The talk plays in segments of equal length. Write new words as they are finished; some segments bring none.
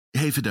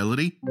Hey,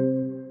 Fidelity,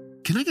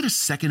 can I get a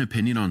second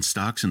opinion on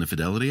stocks in the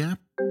Fidelity app?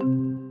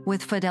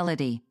 With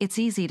Fidelity, it's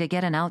easy to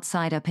get an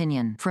outside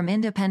opinion from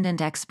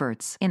independent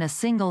experts in a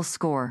single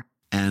score.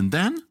 And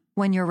then?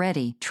 When you're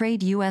ready,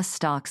 trade U.S.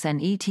 stocks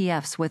and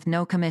ETFs with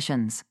no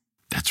commissions.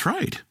 That's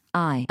right.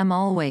 I am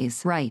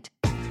always right.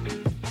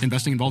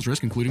 Investing involves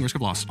risk, including risk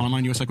of loss.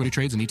 Online U.S. equity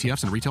trades and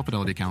ETFs and a retail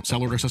Fidelity account.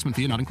 Sell order assessment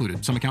fee not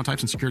included. Some account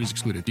types and securities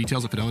excluded.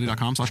 Details at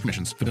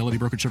fidelity.com/commissions. Fidelity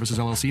Brokerage Services,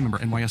 LLC, member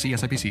NYSE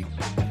SIPC.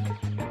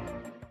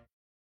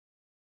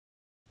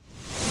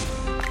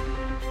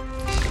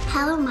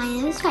 Hello, my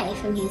name is Ray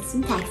from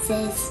Houston,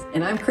 Texas.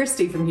 And I'm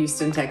Christy from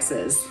Houston,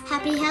 Texas.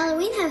 Happy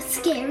Halloween, have a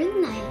scary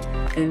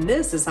night. And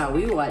this is how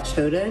we watch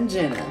Hoda and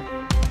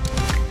Jenna.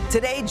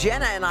 Today,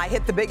 Jenna and I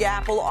hit the Big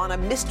Apple on a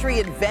mystery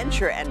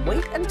adventure, and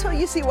wait until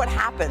you see what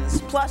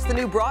happens. Plus, the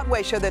new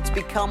Broadway show that's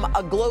become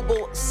a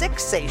global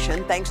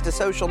sensation thanks to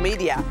social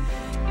media.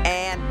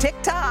 And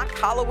TikTok,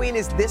 Halloween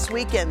is this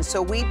weekend,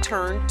 so we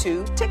turn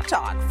to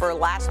TikTok for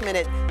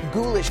last-minute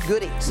ghoulish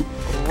goodies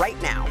right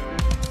now.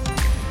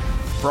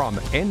 From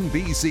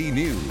NBC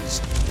News,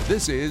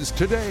 this is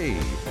Today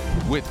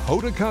with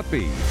Hoda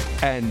Kotb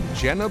and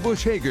Jenna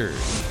Bush Hager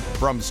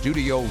from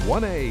Studio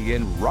 1A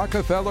in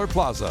Rockefeller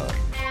Plaza.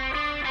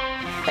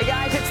 Hey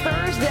guys, it's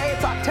Thursday,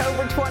 it's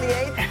October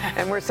 28th,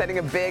 and we're sending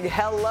a big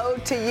hello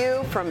to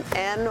you from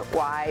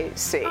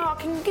NYC. Oh,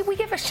 can we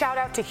give a shout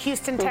out to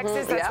Houston,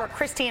 Texas? That's where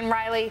Christy and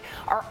Riley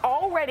are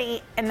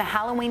already in the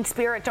Halloween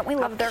spirit. Don't we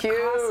love their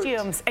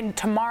costumes? And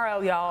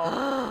tomorrow,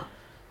 y'all,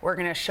 we're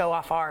going to show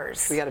off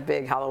ours. We got a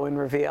big Halloween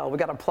reveal. We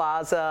got a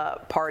plaza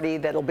party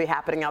that'll be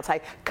happening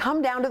outside.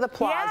 Come down to the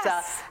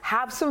plaza,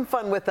 have some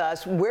fun with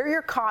us, wear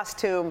your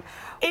costume.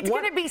 It's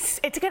going to be,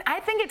 I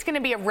think it's going to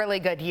be a really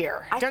good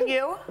year. Don't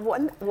you?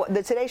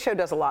 The Today Show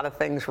does a lot of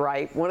things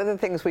right. One of the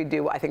things we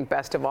do, I think,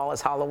 best of all is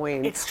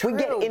Halloween. It's true. We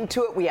get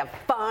into it. We have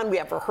fun. We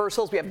have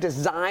rehearsals. We have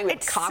design. We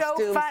have costumes.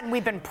 It's so fun.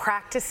 We've been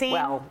practicing.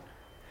 Well,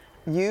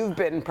 you've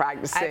been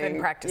practicing. I've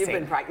been practicing.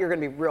 You're going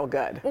to be real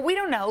good. Well, we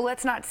don't know.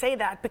 Let's not say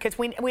that because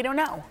we don't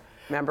know.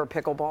 Remember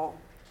pickleball?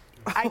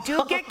 I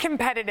do get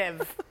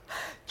competitive.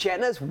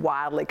 Jenna's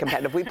wildly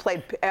competitive. We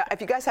played,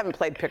 if you guys haven't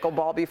played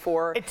pickleball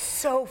before. It's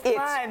so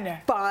fun.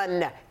 It's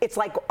fun. It's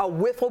like a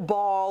wiffle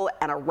ball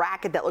and a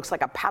racket that looks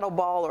like a paddle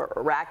ball or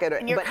a racket.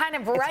 And you're kind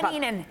of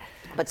running and...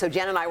 But so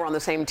Jen and I were on the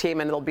same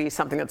team, and it'll be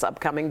something that's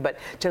upcoming. But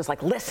Jen's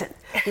like, listen,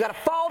 you got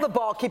to follow the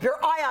ball, keep your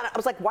eye on it. I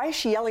was like, why is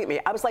she yelling at me?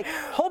 I was like,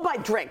 hold my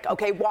drink,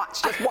 okay?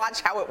 Just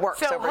watch how it works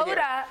so over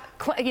Hoda,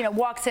 here.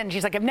 walks in.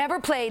 She's like, I've never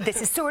played.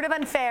 This is sort of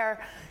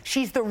unfair.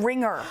 She's the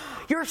ringer.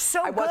 You're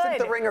so good. I wasn't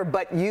the ringer,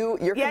 but your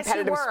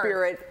competitive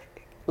spirit.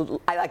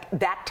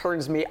 That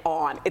turns me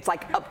on. It's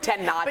like up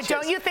 10 notches. But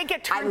don't you think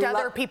it turned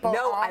other people off?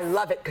 No, I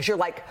love it because you're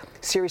like,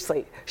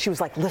 seriously. She was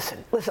like,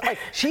 listen. Like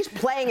she's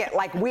playing it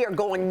like we are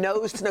going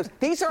nose to nose.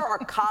 These are our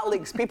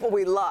colleagues, people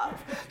we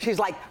love. She's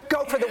like,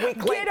 go for the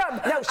weak link. Get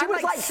him. No, she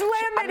was like, slam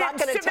it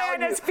at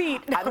Savannah's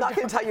feet. I'm not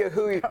going to tell you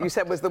who you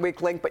said was the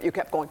weak link, but you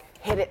kept going,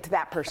 hit it to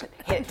that person.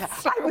 Hit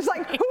it. I was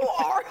like, who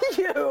are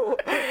you?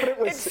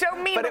 It's so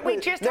mean, but we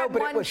just had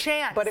one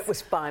chance. But it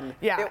was fun.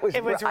 Yeah, it was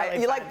really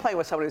fun. You like playing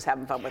with someone who's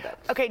having fun with it.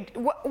 Okay,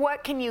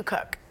 what can you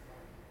cook?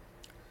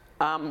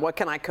 What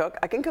can I cook?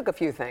 I can cook a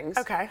few things.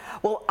 Okay.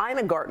 Well,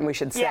 Ina Garten, we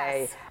should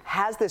say,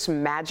 has this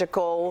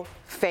magical,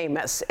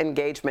 famous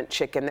engagement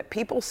chicken that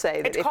people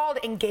say that it's called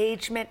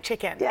engagement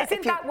chicken. Yeah,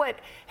 Isn't that what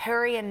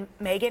Harry and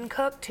Meghan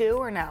cook too,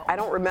 or no? I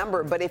don't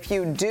remember, but if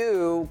you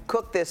do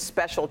cook this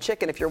special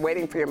chicken, if you're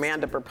waiting for your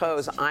man to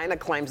propose, Ina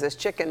claims this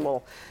chicken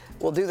will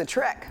do the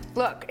trick.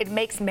 Look, it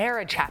makes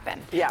marriage happen.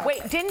 Yeah.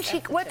 Wait, didn't she?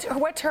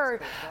 What's her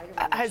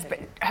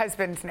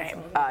husband's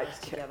name?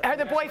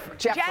 The boyfriend.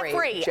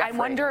 Jeffrey. I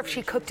wonder if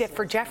she cooked it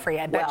for Jeffrey.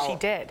 I bet she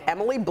did.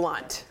 Emily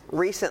Blunt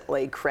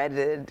recently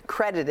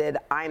credited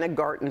Ina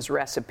Garten's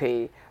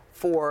recipe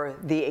for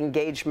the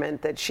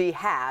engagement that she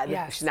had.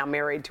 Yes. She's now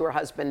married to her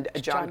husband,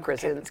 John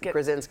Krasinski.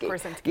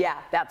 Yeah,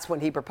 that's when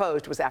he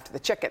proposed, was after the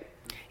chicken.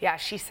 Yeah,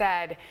 she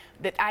said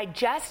that I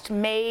just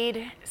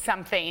made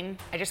something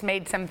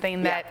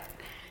that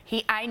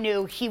I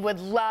knew he would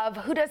love.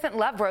 Who doesn't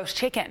love roast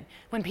chicken?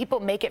 When people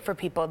make it for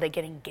people, they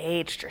get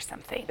engaged or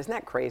something. Isn't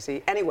that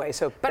crazy? Anyway,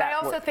 But I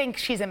also think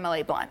she's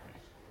Emily Blunt.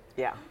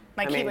 Yeah.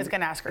 He was going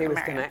to ask her to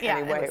marry him.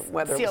 Anyway,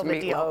 whether it was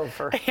meatloaf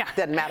or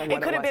doesn't matter what it was.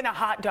 It could have been a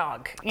hot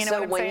dog. You know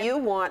what I'm saying? So when you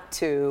want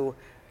to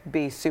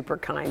be super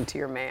kind to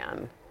your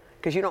man,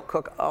 because you don't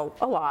cook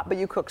a lot, but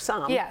you cook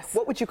some. Yes.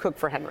 What would you cook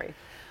for Henry?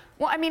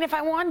 Well, I mean, if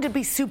I wanted to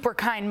be super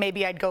kind,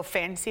 maybe I'd go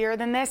fancier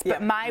than this.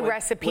 But my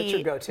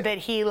recipe that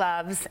he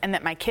loves and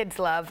that my kids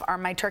love are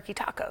my turkey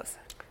tacos.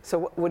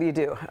 So what do you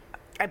do?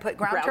 I put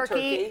ground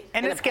turkey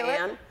in a skillet.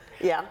 Pan.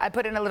 Yeah. I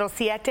put in a little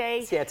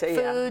Siete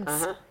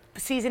Foods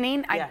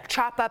seasoning. I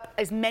chop up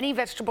as many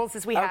vegetables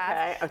as we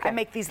have. Okay. I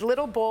make these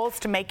little bowls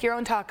to make your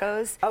own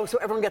tacos. Oh, so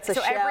everyone gets a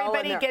shell. So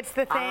everybody gets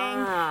the thing.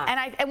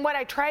 And what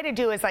I try to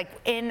do is like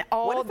in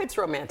all. What if it's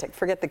romantic?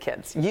 Forget the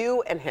kids.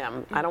 You and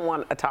him. I don't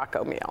want a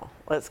taco meal.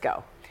 Let's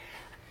go.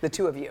 The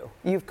two of you.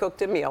 You've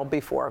cooked a meal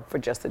before for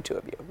just the two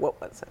of you.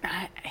 What was it?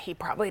 He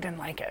probably didn't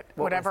like it,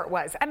 whatever it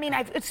was. I mean,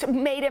 I've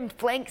made him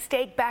flank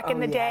steak back in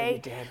the day.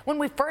 You did. When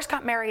we first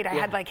got married, I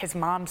had like his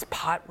mom's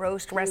pot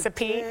roast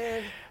recipe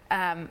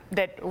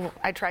that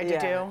I tried to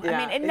do. Yeah. I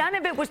mean, and none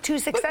of it was too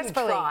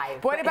successful.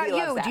 What about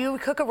you? Do you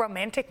cook a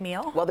romantic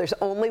meal? Well, there's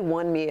only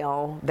one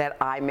meal that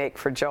I make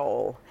for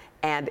Joel,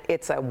 and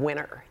it's a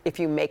winner. If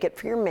you make it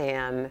for your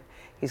man,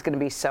 he's going to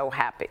be so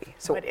happy.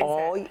 So it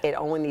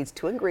only needs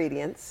 2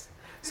 ingredients.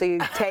 So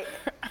you take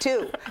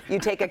you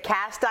take a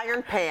cast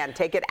iron pan,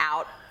 take it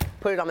out,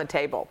 put it on the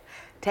table.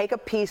 Take a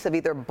piece of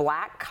either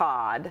black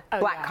cod,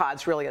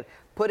 cod's really good,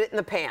 put it in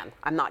the pan.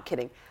 I'm not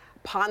kidding.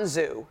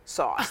 Ponzu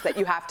sauce that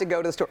you have to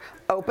go to the store.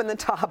 Open the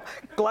top,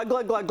 glug,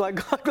 glug, glug, glug,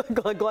 glug, glug,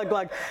 glug, glug,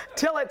 glug,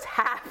 till it's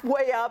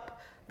halfway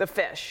up the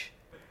fish.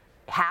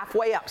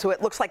 Halfway up, so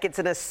it looks like it's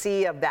in a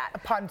sea of that.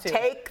 Ponzu.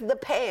 Take the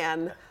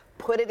pan,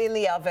 put it in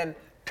the oven,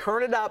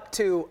 turn it up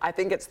to, I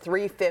think it's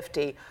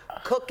 350.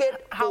 Cook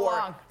it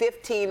for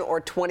 15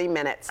 or 20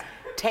 minutes.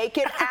 Take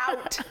it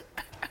out.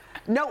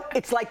 No,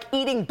 it's like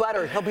eating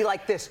butter. He'll be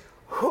like this.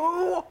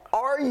 Who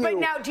are you? But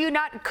now, do you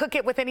not cook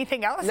it with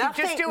anything else?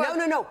 Nothing. You just do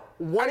No.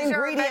 One is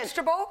there ingredient. a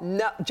vegetable?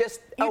 No, just.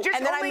 And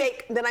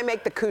then I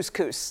make the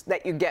couscous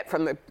that you get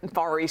from the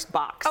Far East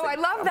box. Oh, I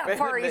love that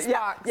Far East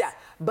box. Yeah,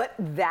 but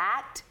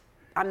that.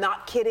 I'm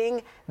not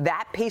kidding.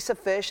 That piece of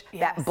fish,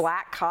 that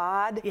black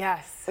cod,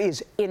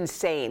 is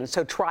insane.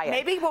 So try it.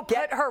 Maybe we'll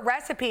put her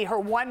recipe, her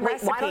one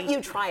recipe. Why don't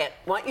you try it?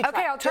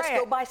 Okay, I'll try it. Just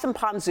go buy some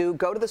ponzu,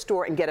 go to the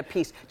store and get a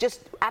piece.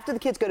 Just after the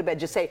kids go to bed,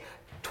 just say,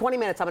 20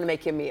 minutes, I'm going to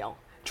make you a meal.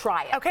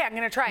 Try it. Okay, I'm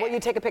going to try it. Will you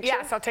take a picture?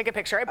 Yes, I'll take a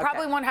picture. It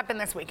probably won't happen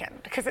this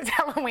weekend because it's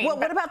Halloween. Well,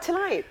 what about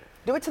tonight?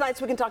 Do it tonight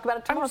so we can talk about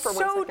it tomorrow for 1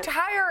 second. I'm so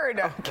tired.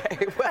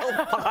 Okay,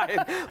 well,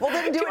 fine. Well,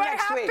 then do it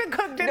next week. Do I have to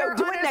cook dinner? No,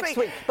 do it next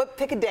week. But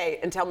pick a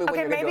day and tell me when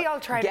you're going to do it. Okay, maybe I'll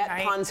try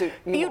tonight. Get ponzu.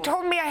 You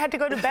told me I had to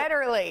go to bed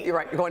early. You're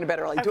right. You're going to bed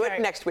early. Do it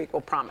next week.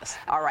 We'll promise.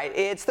 All right.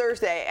 It's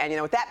Thursday, and you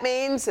know what that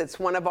means? It's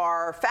one of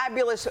our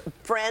fabulous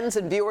friends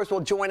and viewers will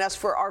join us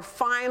for our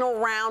final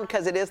round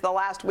because it is the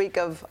last week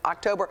of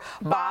October.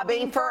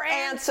 Bobbing for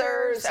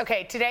Answers.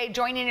 Okay, today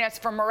joining us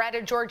from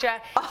Moretta,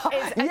 Georgia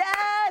is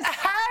yes!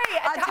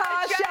 Hi,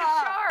 Atasha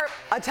Sharp.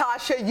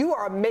 Atasha, you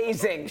are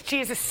amazing. She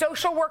is a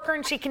social worker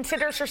and she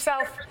considers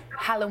herself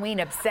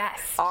Halloween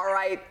obsessed. All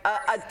right,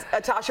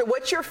 Atasha,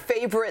 what's your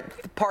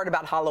favorite part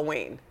about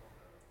Halloween?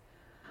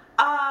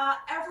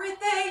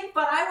 Everything,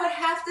 but I would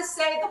have to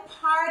say the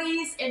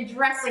parties and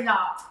dressing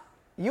up.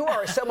 You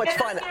are so much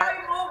fun. Scary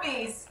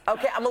movies.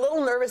 Okay, I'm a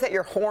little nervous that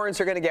your horns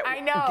are going to get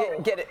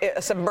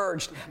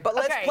submerged. But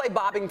let's play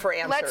Bobbing for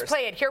Answers. Let's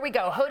play it. Here we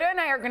go. Hoda and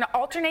I are going to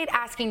alternate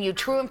asking you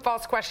true and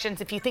false questions.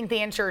 If you think the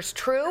answer is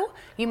true,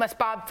 you must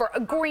bob for a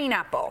green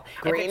apple.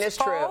 Green is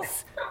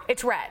false, true.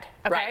 It's red.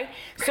 Okay? Right.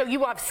 So you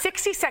will have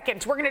 60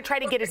 seconds. We're going to try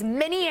to get as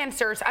many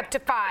answers up to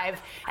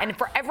 5. And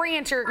for every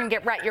answer you're going to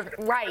get right, you're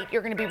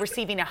going to be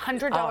receiving a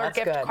 $100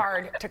 gift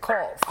card to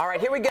Kohl's. All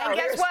right, here we go. And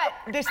guess what?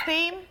 This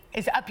theme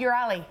is up your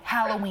alley,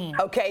 Halloween.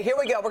 Okay, here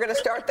we go. We're going to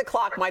start the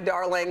clock, my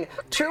darling.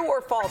 True or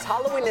false,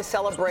 Halloween is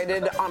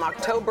celebrated on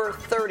October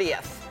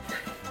 30th.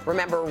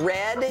 Remember,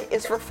 red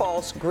is for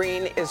false,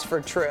 green is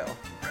for true.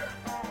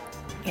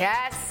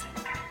 Yes.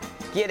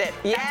 Get it?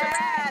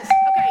 Yes.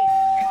 Okay.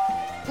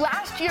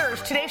 Last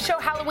year's Today's Show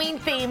Halloween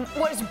theme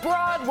was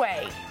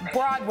Broadway.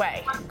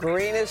 Broadway.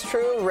 Green is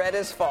true, red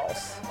is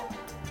false.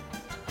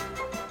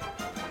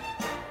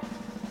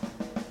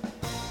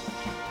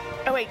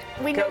 Oh, wait.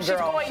 We know she's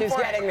going she's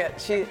for getting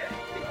it.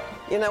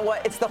 You know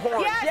what? It's the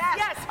horns.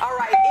 Yes. All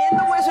right. In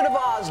The Wizard of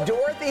Oz,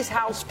 Dorothy's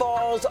house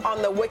falls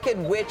on the Wicked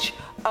Witch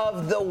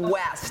of the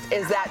West.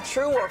 Is that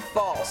true or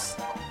false?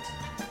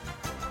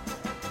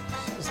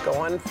 She's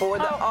going for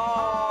the...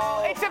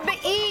 It's of the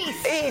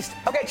East. East.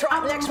 Okay,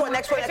 try next one.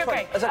 It's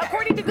okay.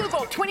 According to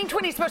Google,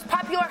 2020's most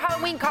popular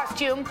Halloween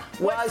costume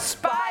was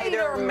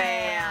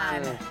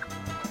Spider-Man.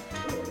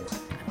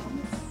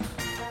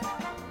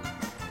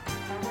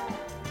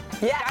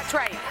 Yes. That's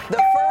right.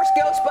 The first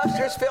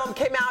Ghostbusters film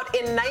came out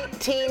in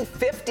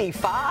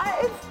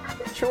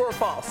 1955. True or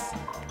false?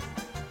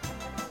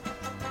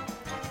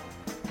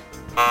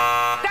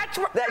 That's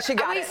right. That she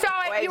got we it.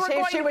 saw it.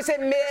 She was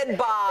in mid,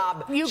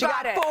 Bob. You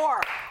got it.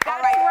 4. That's All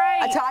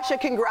right. right.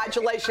 Atasha,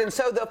 congratulations.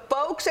 So the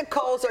folks at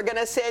Kohl's are going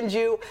to send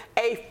you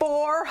a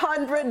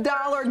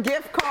 $400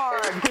 gift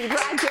card.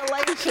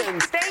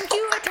 Congratulations. Thank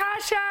you,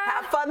 Atasha.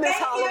 Have fun this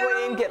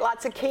Halloween. Get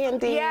lots of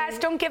candy. Yes,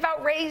 don't give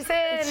out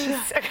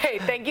raisins. Okay,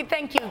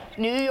 thank you.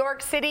 New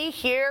York City,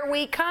 here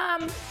we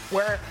come.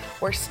 We're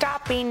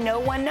stopping, no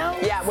one knows.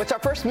 Yeah, it's our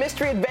first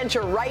mystery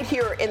adventure right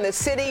here in the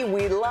city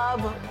we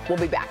love. We'll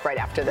be back right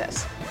after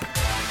this.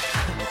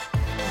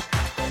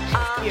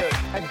 Cute.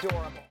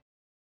 Adorable.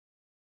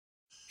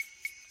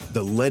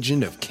 The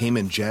legend of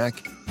Cayman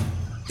Jack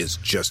is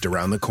just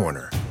around the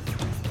corner.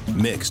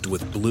 Mixed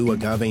with blue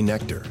agave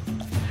nectar,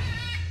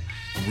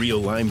 real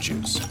lime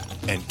juice,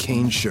 and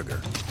cane sugar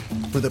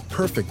for the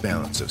perfect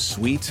balance of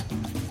sweet,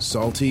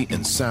 salty,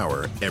 and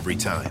sour every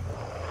time.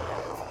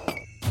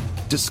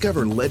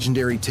 Discover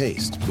legendary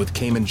taste with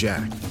Cayman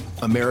Jack,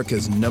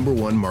 America's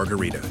 #1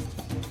 margarita.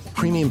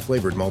 Premium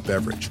flavored malt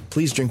beverage.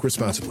 Please drink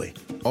responsibly.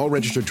 All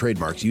registered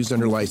trademarks used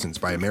under license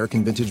by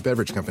American Vintage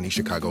Beverage Company,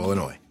 Chicago,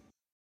 Illinois.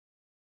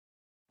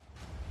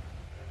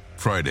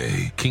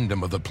 Friday,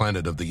 Kingdom of the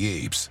Planet of the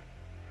Apes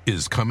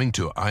is coming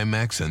to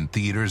IMAX and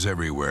theaters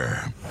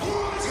everywhere.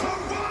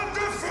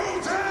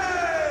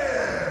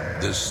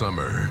 This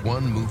summer,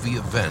 one movie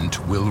event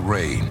will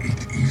reign.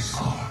 It is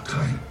our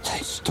time. They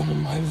stole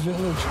my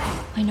village.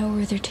 I know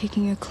where they're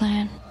taking your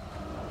clan.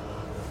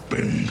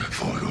 Bend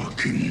for your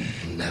king.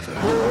 Never.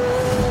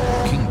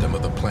 Kingdom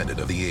of the Planet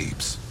of the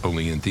Apes.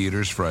 Only in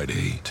theaters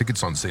Friday.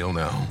 Tickets on sale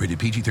now. Rated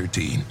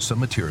PG-13. Some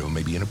material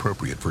may be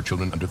inappropriate for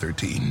children under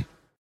 13.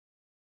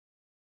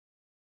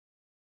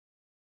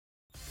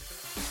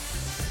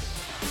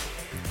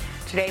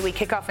 Today we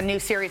kick off a new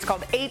series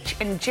called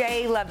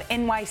H&J Love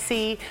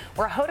NYC,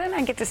 where Hoda and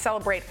I get to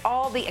celebrate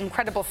all the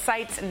incredible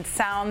sights and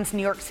sounds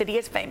New York City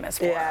is famous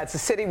for. Yeah, it's a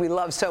city we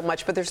love so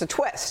much, but there's a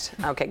twist.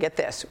 Okay, get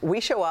this.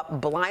 We show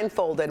up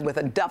blindfolded with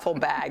a duffel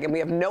bag, and we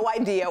have no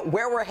idea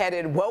where we're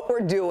headed, what we're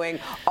doing.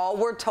 All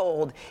we're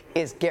told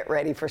is get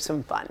ready for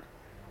some fun.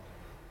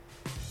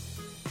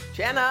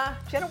 Jenna,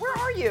 where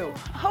are you?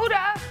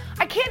 Hoda,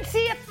 I can't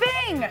see a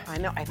thing. I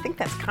know, I think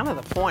that's kind of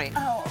the point.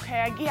 Oh,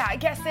 okay, yeah, I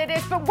guess it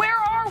is. But where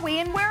are we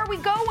and where are we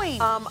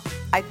going?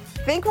 I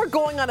think we're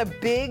going on a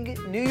big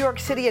New York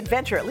City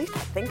adventure. At least I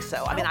think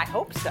so. I mean, I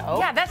hope so.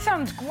 Yeah, that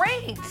sounds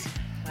great.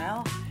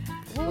 Well,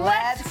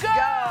 let's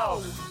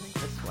go.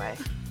 This way.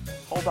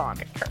 Hold on.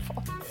 Be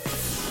careful.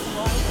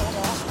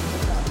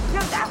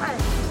 No, that one.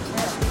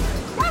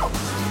 Go.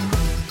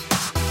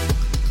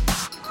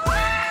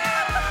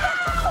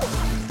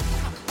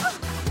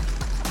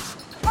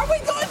 Are we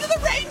going to the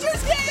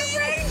Rangers game? The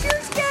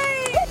Rangers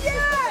game!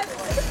 Yes!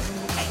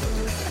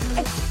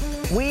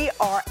 We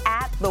are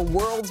at the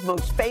world's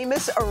most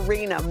famous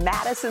arena,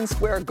 Madison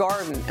Square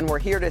Garden, and we're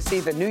here to see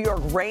the New York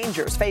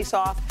Rangers face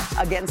off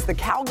against the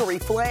Calgary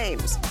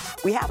Flames.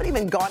 We haven't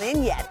even gone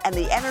in yet, and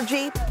the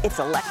energy, it's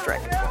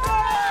electric.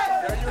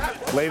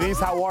 Ladies,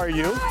 how are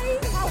you?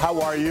 How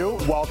are you?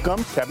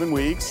 Welcome, Kevin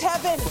Weeks.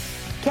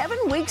 Kevin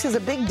Weeks is a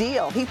big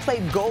deal. He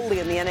played goalie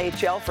in the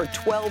NHL for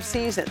 12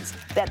 seasons.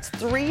 That's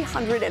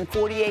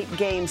 348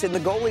 games in the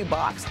goalie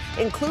box,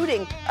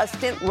 including a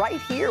stint right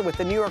here with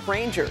the New York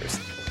Rangers.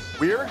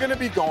 We are going to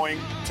be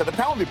going to the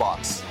penalty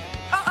box.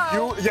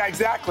 Yeah,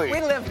 exactly. We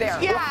live there.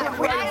 Yeah,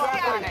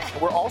 exactly.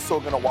 We're also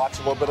going to watch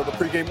a little bit of the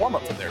pregame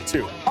warm-up in there,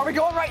 too. Are we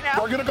going right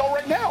now? We're going to go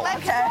right now.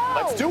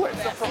 Let's do it.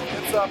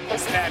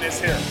 This man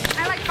is here.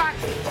 I like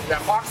Foxy. Yeah,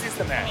 Foxy's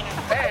the man.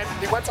 And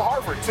he went to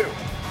Harvard, too.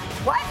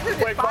 What?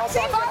 Wait, Foxy?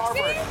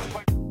 Harvard.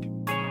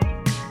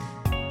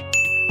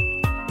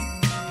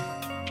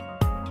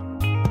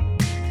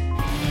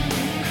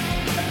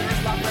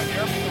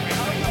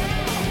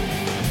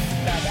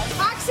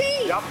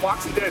 Foxy? Yep,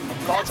 Foxy did.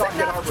 College hockey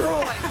at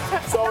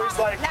Harvard. So he's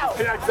like,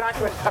 yeah,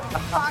 exactly.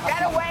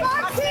 Get away,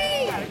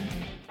 Foxy!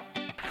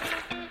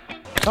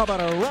 How about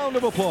a round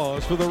of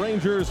applause for the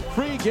Rangers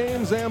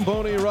pre-game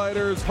Zamboni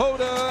riders,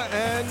 Hoda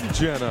and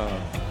Jenna.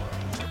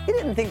 You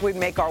didn't think we'd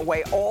make our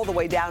way all the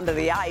way down to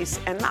the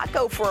ice and not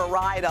go for a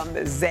ride on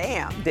the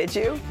Zam, did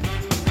you?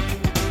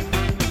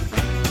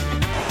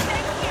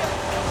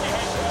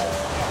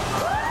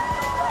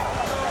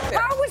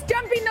 How was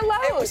jumping the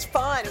load? It was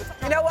fun.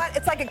 You know what?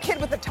 It's like a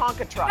kid with a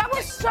Tonka truck. That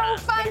was so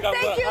fun.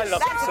 Thank you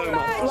so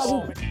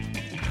much.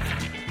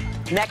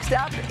 Next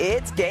up,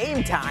 it's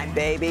game time,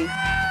 baby.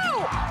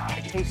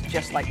 It tastes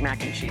just like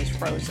mac and cheese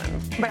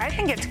frozen. But I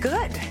think it's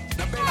good.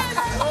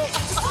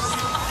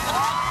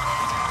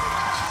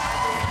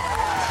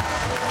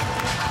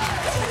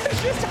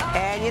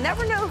 And you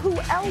never know who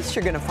else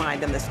you're going to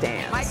find in the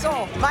stands.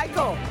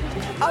 Michael.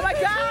 Oh, my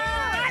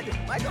God.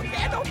 Michael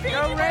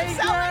Gandolfini. We're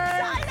so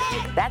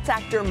excited. That's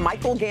actor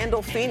Michael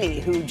Gandolfini,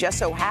 who just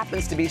so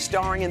happens to be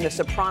starring in The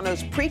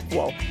Sopranos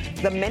prequel,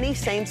 The Many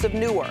Saints of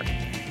Newark.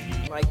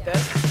 Like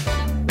this.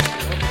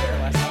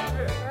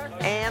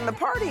 And the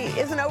party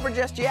isn't over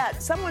just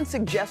yet. Someone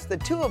suggests the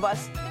two of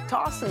us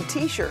toss some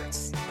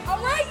T-shirts. All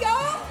right,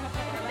 y'all.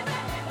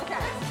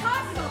 Let's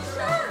toss some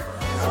shirts.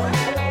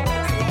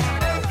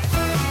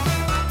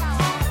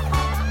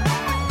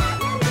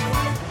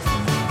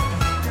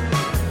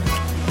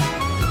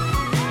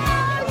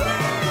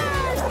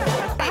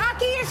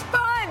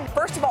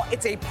 First of all,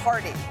 it's a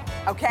party,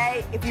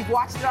 okay? If you've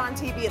watched it on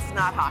TV, it's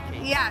not hockey.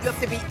 Yes. You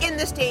have to be in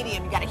the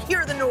stadium. You got to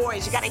hear the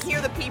noise. You got to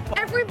hear the people.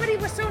 Everybody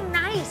was so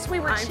nice. We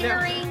were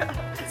cheering.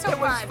 It's so it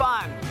was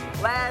fun.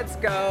 Let's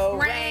go,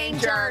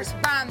 Rangers.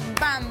 Bum,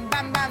 bum,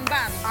 bum, bum,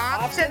 bum.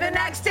 Off to the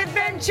next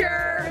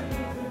adventure.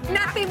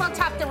 Nothing will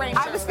top the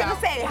Rangers. I was going to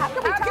say, how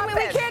can we top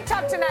it? We can't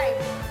top tonight.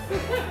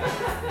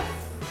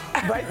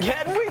 But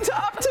can we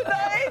top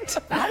tonight?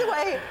 By the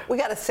way, we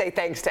got to say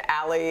thanks to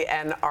Allie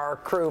and our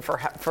crew for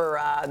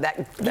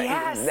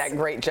that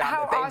great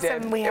job that they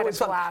did. We had it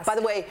was a blast. By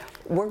the way,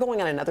 we're going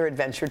on another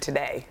adventure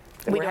today.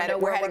 We're heading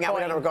out. We don't know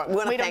where we're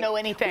going. We don't know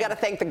anything. We got to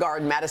thank the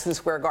Garden, Madison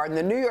Square Garden,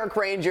 the New York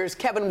Rangers,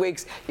 Kevin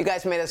Weeks. You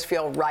guys made us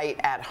feel right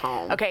at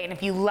home. Okay, and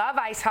if you love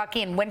ice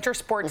hockey and winter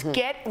sports,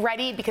 get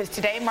ready because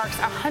today marks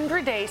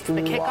 100 days to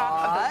the kickoff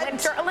of the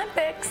Winter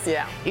Olympics.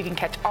 Yeah. You can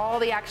catch all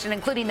the action,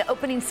 including the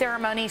opening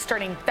ceremony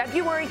starting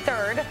February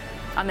 3rd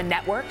on the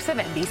networks of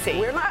NBC.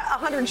 We're not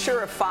 100%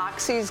 sure if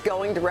Foxy's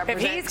going to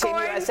represent Team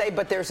USA,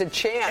 but there's a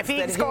chance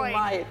that he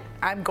might.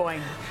 I'm going.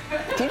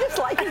 Do you just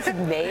like his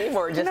name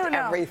or just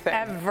everything?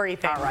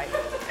 Everything. All right.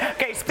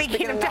 Okay,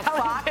 speaking of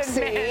talented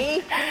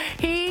men,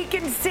 he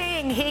can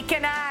sing, he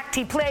can act,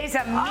 he plays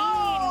a mean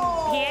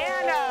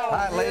piano.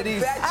 Hi,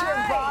 ladies. Bet your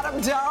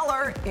bottom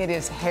dollar it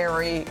is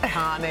Harry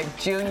Connick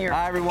Jr.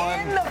 Hi, everyone.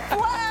 In the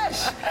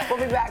flesh. We'll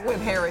be back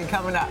with Harry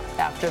coming up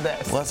after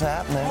this. What's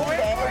happening?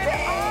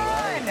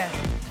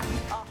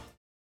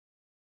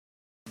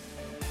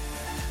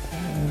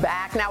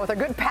 Back now with our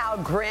good pal,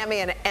 Grammy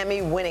and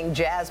Emmy-winning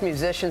jazz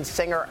musician,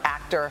 singer,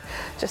 actor,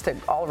 just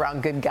an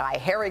all-around good guy,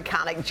 Harry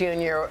Connick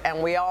Jr.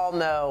 And we all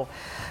know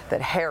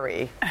that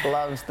Harry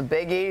loves the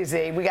Big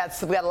Easy. We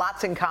got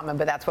lots in common,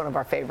 but that's one of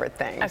our favorite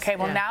things. Okay,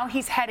 well now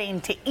he's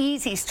heading to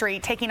Easy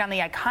Street, taking on the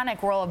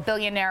iconic role of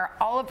billionaire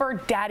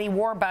Oliver Daddy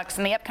Warbucks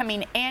in the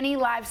upcoming Annie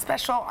Live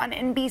special on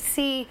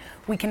NBC.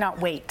 We cannot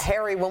wait.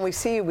 Harry, when we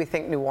see you, we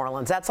think New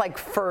Orleans. That's like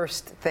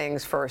first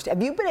things first.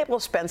 Have you been able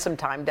to spend some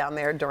time down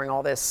there during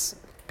all this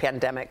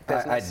pandemic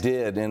business? I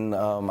did, and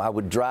I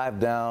would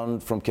drive down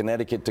from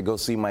Connecticut to go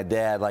see my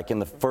dad, like in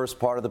the first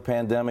part of the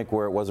pandemic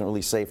where it wasn't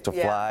really safe to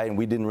fly and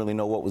we didn't really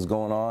know what was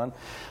going on.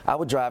 I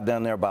would drive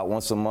down there about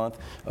once a month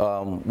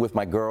with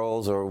my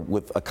girls or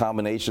with a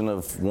combination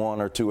of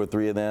one or two or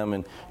three of them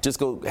and just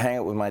go hang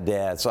out with my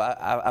dad. So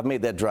I've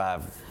made that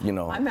drive, 10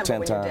 times. I remember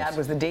when your dad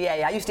was the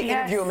DA. I used to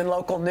interview him in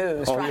local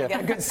news, trying to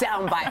get a good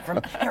soundbite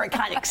from Harry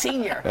Connick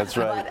Sr. That's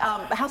right.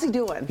 But how's he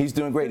doing? He's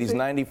doing great. He's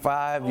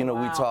 95. We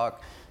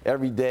talk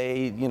every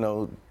day,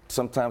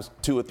 sometimes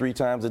 2 or 3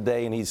 times a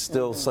day, and he's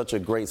still such a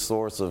great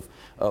source of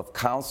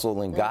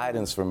counsel and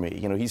guidance for me.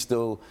 He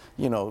still,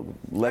 lets me know.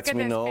 Look at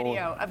this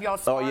video of y'all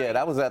sparring. Oh yeah,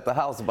 that was at the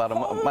house about a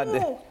month. My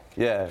day.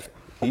 Yeah.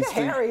 Look at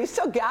Harry, he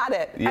still got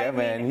it. Yeah,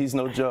 man, he's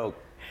no joke.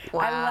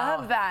 Wow. I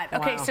love that.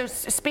 Okay, so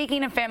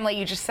speaking of family,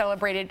 you just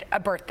celebrated a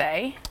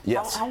birthday.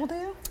 Yes. How old are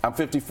you? I'm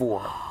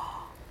 54.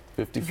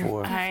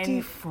 54.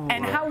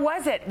 And how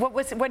was it?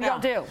 What did y'all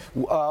do?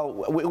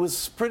 It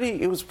was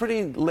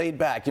pretty laid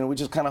back. We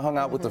just kind of hung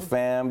out with the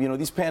fam.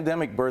 These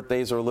pandemic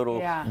birthdays are a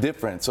little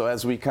different. So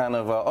as we kind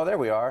of there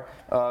we are.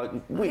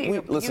 We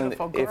listen.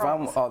 If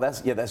I'm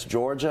that's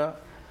Georgia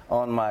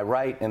on my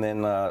right, and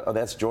then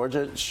that's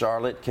Georgia,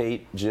 Charlotte,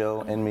 Kate,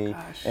 Jill, and me.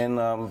 And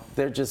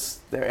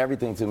they're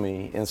everything to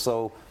me. And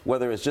so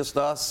whether it's just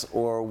us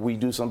or we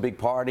do some big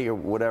party or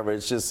whatever,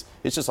 it's just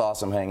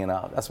awesome hanging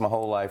out. That's my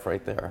whole life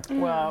right there.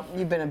 Well,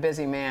 you've been a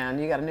busy man.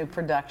 You got a new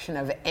production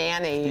of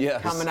Annie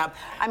coming up.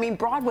 I mean,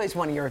 Broadway's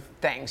one of your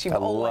things. You've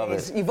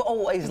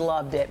always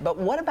loved it. But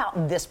what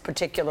about this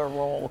particular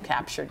role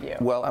captured you?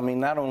 Well, I mean,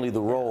 not only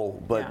the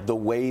role, but the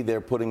way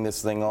they're putting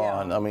this thing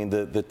on. I mean,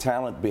 the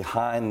talent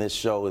behind this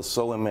show is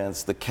so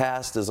immense. The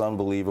cast is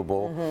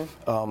unbelievable.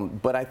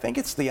 But I think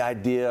it's the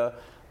idea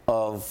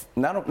of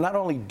not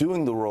only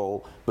doing the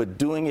role, but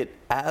doing it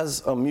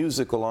as a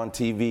musical on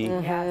TV,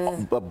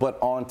 but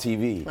on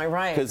TV.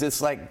 Right. Because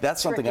it's like,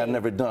 that's something I've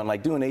never done.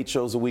 Like doing 8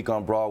 shows a week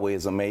on Broadway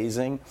is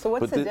amazing. So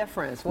what's the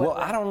difference?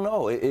 I don't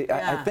know.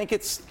 I think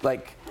it's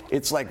like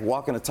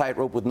walking a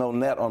tightrope with no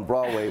net on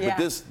Broadway, but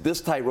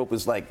this tightrope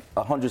is like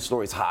 100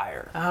 stories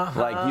higher.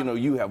 Like,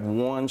 you have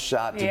one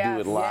shot to do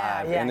it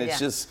live, and it's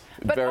just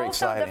very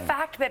exciting. But also the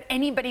fact that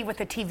anybody with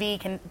a TV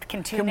can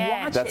tune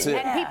in. That's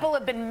it. And people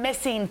have been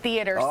missing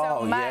theater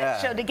so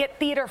much. So to get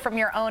theater from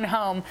your own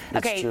home.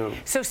 Okay, true.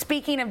 So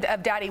speaking of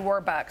Daddy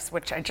Warbucks,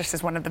 which just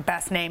is one of the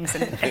best names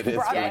in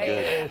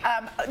Broadway,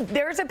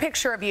 there's a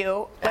picture of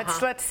you.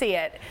 Let's see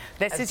it.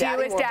 This is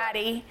you as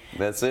Daddy.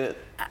 That's it.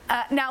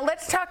 Now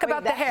let's talk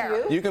about the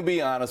hair. You can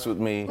be honest with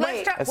me.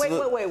 Wait,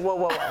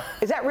 whoa.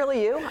 Is that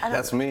really you?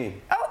 That's me.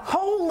 Oh,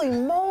 holy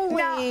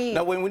moly.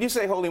 No, when you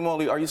say holy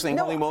moly, are you saying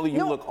holy moly,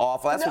 you look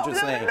awful? That's what you're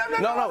saying.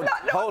 No,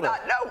 hold on.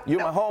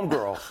 You're my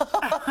homegirl.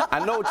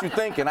 I know what you're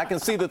thinking. I can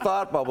see the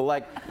thought bubble.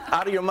 Like,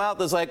 out of your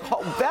mouth is like,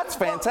 oh, that's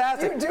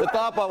fantastic. The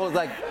thought bubble is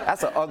like,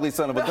 that's an ugly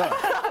son of a gun.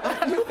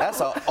 That's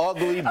an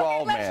ugly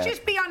bald man. Let's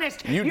just be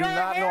honest. You do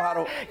not know how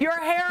to. Your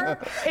hair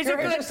is a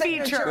good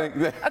feature.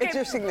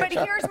 Okay, but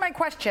here's my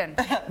question.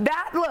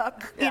 That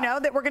look,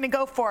 that we're going to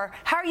go for.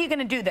 How are you going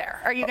to do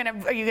there? Are you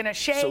going to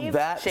shave?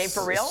 Shave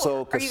for real?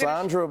 So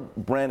Cassandra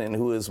Brennan,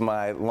 who is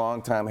my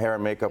longtime hair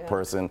and makeup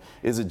person,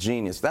 is a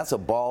genius. That's a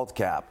bald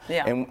cap,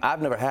 and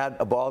I've never had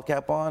a bald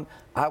cap on.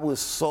 I was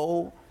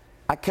so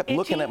I kept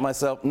looking at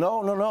myself.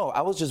 No.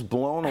 I was just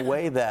blown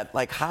away that,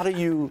 like, how do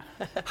you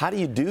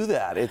do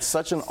that? It's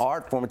such an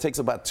art form. It takes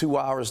about 2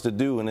 hours to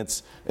do, and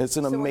it's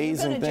an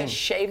amazing thing. Just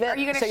shave it? Are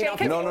you going to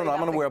shave it? No. I'm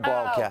going to wear a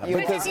bald cap.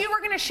 Because if you were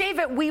going to shave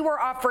it, we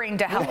were offering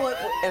to help.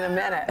 In a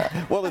minute.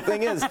 Well, the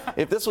thing is,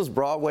 if this was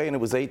Broadway and it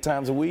was 8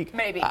 times a week,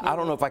 maybe. I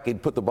don't know if I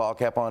could put the bald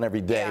cap on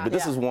every day. But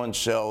this is one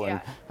show,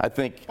 and I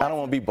think I don't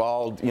want to be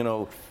bald. You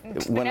know,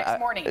 when next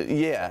morning.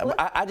 Yeah,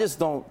 I just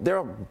don't. There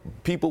are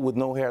people with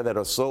no hair that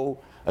are so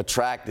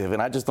attractive,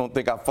 and I just don't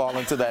think I fall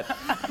into that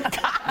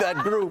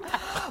group.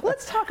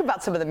 Let's talk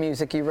about some of the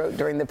music you wrote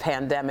during the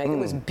pandemic. It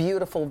was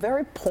beautiful,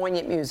 very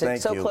poignant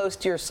music, Thank you. Close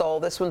to your soul.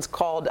 This one's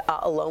called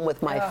Alone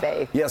with My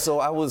Faith. Yeah, so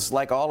I was,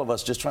 like all of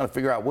us, just trying to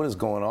figure out what is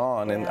going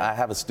on, and I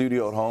have a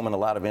studio at home and a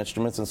lot of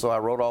instruments, and so I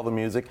wrote all the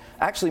music.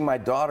 Actually, my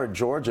daughter,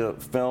 Georgia,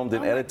 filmed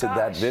and edited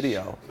that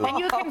video. And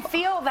you can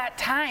feel that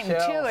time,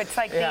 too. It's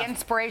like the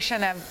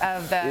inspiration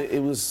of the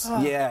It was,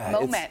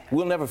 moment.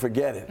 We'll never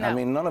forget it. No. I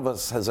mean, none of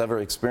us has ever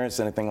experienced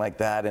anything like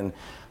that, and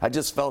I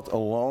just felt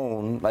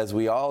alone, as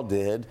we all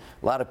did.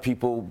 A lot of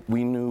people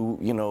we knew,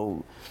 you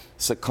know,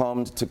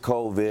 succumbed to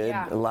COVID.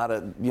 Yeah. A lot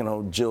of, you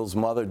know, Jill's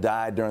mother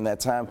died during that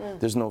time.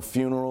 There's no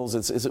funerals.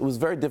 It was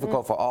very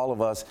difficult for all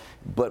of us,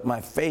 but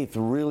my faith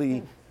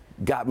really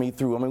got me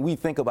through. I mean, we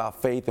think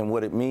about faith and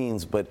what it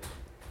means, but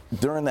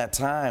during that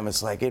time,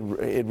 it's like it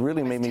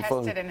really made me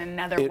feel. Tested in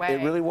another way.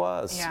 It really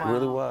was. Yeah. It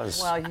really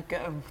was. Well, you go.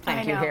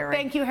 Thank you, Harry.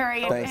 Thank you,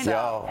 Harry. Thanks,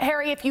 y'all.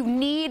 Harry, if you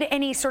need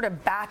any sort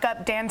of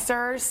backup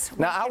dancers.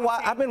 Now,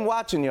 I've been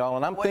watching y'all,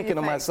 and I'm thinking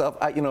to myself,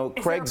 you know,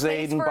 Craig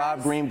Zaden,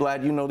 Bob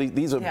Greenblatt, you know,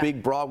 these are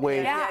big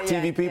Broadway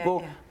TV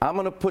people. I'm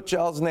going to put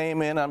y'all's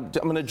name in. I'm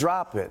going to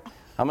drop it.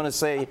 I'm going to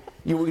say,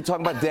 we were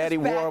talking about Daddy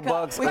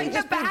Warbucks. We can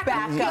just be back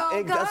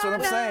up. That's what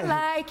I'm saying.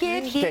 Like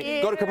it here.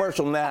 Okay, go to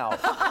commercial now.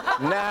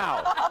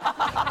 Now.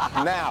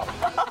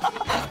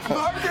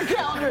 Mark your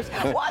calendars.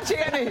 Watch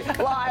Annie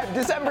live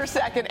December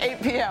 2nd,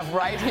 8 p.m.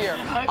 right here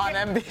on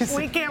NBC.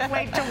 We can't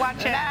wait to watch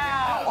it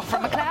now.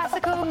 From a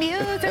classical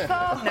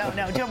musical.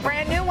 No, to a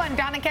brand new one.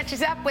 Donna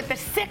catches up with the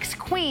 6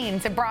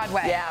 queens of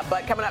Broadway. Yeah,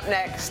 but coming up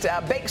next,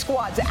 Bake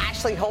Squad's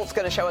Ashley Holt's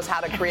going to show us how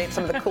to create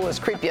some of the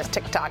coolest, creepiest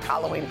TikTok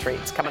Halloween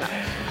treats. Coming up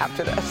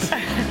after this.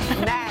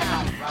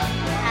 Now.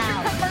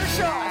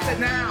 Commercial.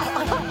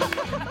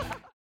 Now.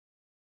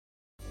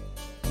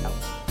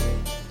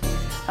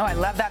 Oh, I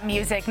love that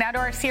music. Now to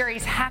our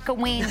series,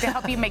 Hackaween, to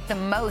help you make the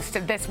most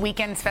of this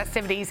weekend's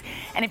festivities.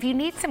 And if you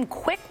need some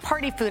quick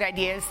party food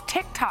ideas,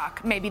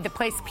 TikTok may be the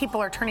place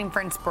people are turning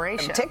for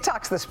inspiration.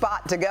 TikTok's the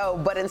spot to go,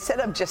 but instead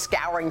of just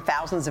scouring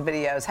thousands of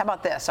videos, how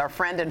about this? Our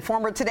friend and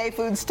former Today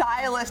Food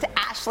stylist,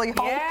 Ashley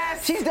Holt.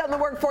 Yes. She's done the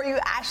work for you.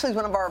 Ashley's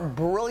one of our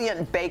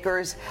brilliant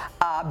bakers,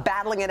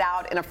 battling it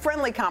out in a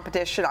friendly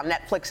competition on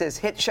Netflix's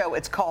hit show.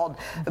 It's called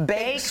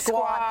Bake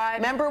Squad.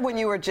 Remember when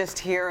you were just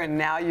here and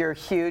now you're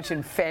huge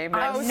and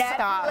famous?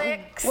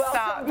 Netflix.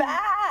 Welcome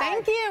back.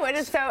 Thank you.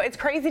 It's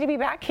crazy to be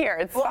back here.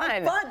 It's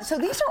fun. So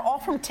these are all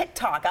from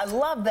TikTok. I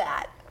love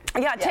that.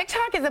 Yeah,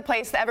 TikTok is a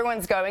place that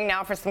everyone's going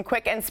now for some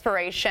quick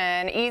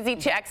inspiration, easy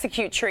to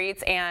execute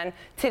treats, and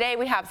today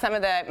we have some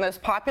of the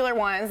most popular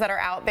ones that are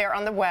out there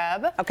on the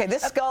web. Okay,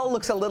 this skull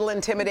looks a little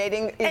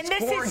intimidating. It's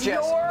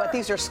gorgeous, but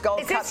these are skull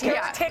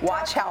cupcakes.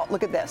 Watch how,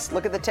 look at this.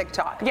 Look at the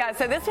TikTok. Yeah,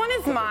 so this one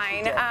is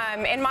mine.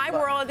 In my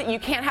world, you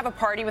can't have a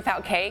party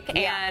without cake,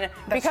 and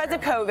because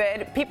of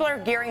COVID, people are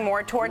gearing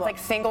more towards like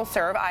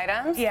single-serve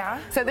items. Yeah.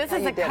 So this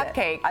is a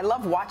cupcake. I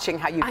love watching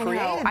how you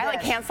create it. I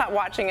like can't stop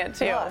watching it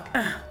too.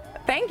 Look.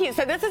 Thank you.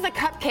 So this is a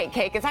cupcake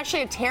cake. It's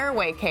actually a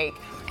tearaway cake.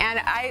 And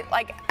I,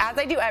 like, as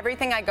I do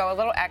everything, I go a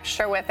little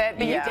extra with it.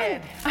 But you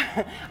did.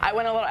 I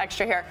went a little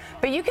extra here.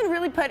 But you can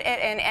really put it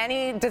in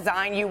any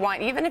design you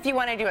want, even if you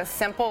want to do a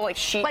simple, like,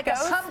 sheet like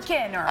ghost. a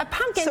pumpkin or a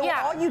pumpkin, so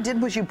all you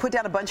did was you put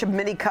down a bunch of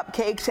mini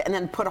cupcakes and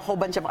then put a whole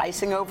bunch of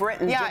icing over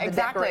it and did the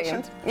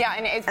decorations? Yeah,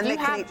 and if you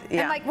have,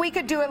 and like we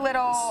could do a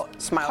little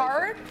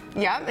card.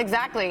 Yeah,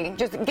 exactly.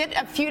 Just get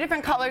a few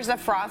different colors of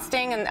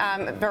frosting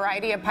and a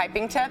variety of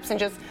piping tips and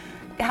just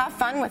have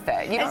fun with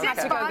it. You don't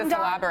have to go this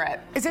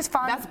elaborate. Is this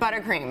fun? That's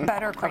buttercream.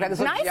 Buttercream.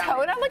 Okay, nice,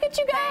 Hoda. Look at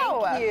you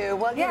go. Thank you.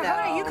 Well,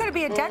 Hoda, you could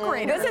be a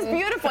decorator. This is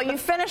beautiful. You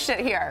finished it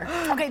here.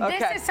 Okay,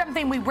 this is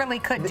something we really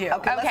could do.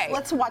 Okay,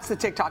 let's watch the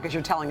TikTok as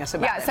you're telling us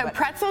about it. Yeah, so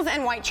pretzels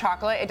and white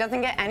chocolate. It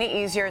doesn't get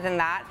any easier than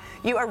that.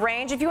 You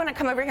arrange, if you want to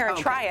come over here and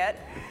try it,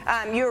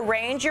 you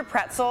arrange your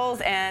pretzels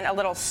in a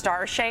little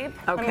star shape.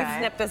 Okay. Let me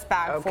snip this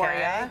bag for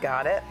you.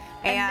 Got it.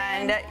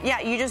 And yeah,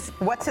 you just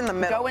what's in the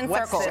middle? Go in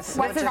circles.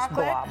 White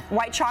chocolate.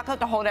 White chocolate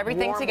to hold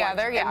everything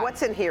together. Yeah. And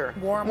what's in here?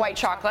 Warm white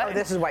chocolate. Oh,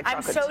 this is white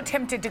chocolate. I'm so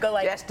tempted to go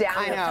like just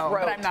down the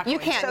throat, but I'm not. You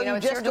can't. So you know,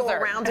 you just go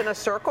around in a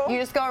circle. You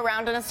just go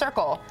around in a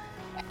circle.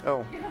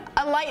 Oh.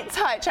 A light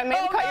touch. I may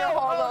have cut your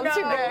hole a little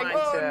too big.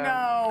 Oh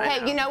no.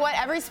 Hey, you know what?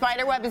 Every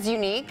spider web is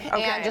unique,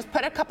 and just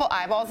put a couple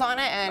eyeballs on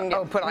it, and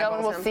no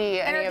one will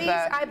see any of the. And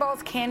are these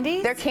eyeballs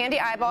candy? They're candy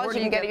eyeballs.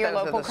 You can get at your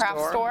local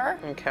craft store.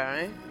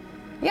 Okay.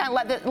 Yeah,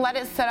 let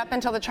it sit up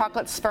until the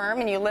chocolate's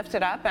firm, and you lift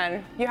it up,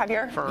 and you have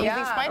your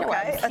easy spider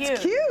web.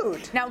 That's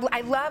cute. Now,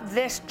 I love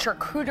this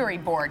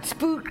charcuterie board.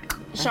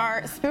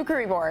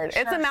 Spookery board.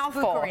 It's a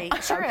mouthful.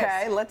 Sure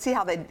okay, let's see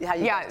how you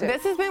Yeah,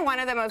 this has been one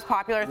of the most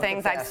popular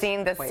things I've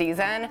seen this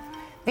season.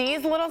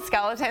 These little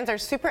skeletons are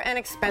super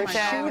inexpensive.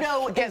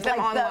 Prosciutto Get them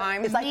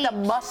online. It's like the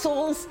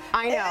muscles.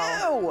 I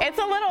know. Ew. It's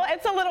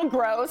a little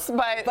gross,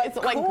 but it's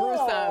like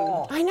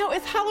gruesome. I know.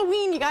 It's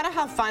Halloween. You gotta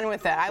have fun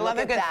with it. I love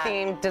a good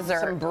themed dessert.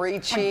 Some brie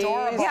cheese.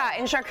 Adorable. Yeah,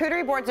 and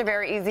charcuterie boards are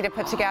very easy to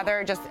put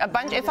together. Just a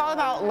bunch. It's all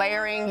about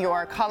layering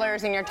your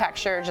colors and your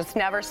texture. Just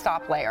never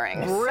stop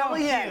layering.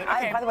 Brilliant. So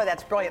cute. By the way,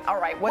 that's brilliant.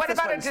 All right. What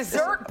about a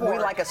dessert board?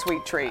 We like a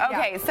sweet treat.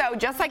 Okay, so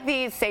just like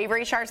the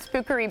savory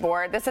charcuterie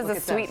board, this is a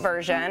sweet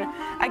version.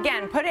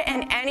 Again, put it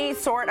in any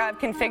sort of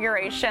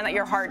configuration that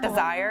your heart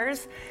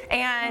desires,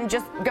 and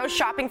just go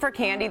shopping for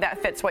candy that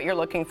fits what you're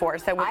looking for.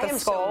 So with the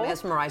skull, so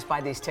mesmerized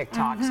by these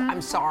TikToks.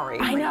 I'm sorry.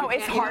 I know,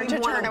 it's hard to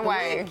turn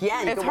away.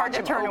 Yeah, it's hard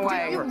to turn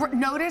away. Did you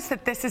notice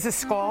that this is a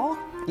skull?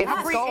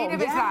 How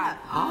creative is that?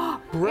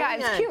 Yeah,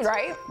 it's cute,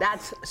 right?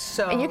 That's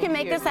so And you can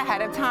make this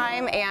ahead of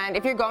time, and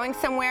if you're going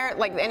somewhere,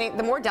 like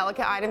the more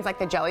delicate items like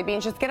the jelly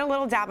beans, just get a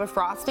little dab of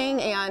frosting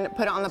and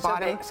put it on the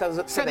bottom. So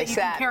that you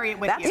can carry it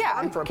with you.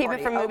 Yeah, keep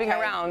it from moving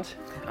around.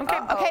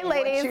 Okay,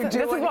 ladies, this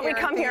is what we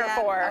come here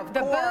for.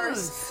 The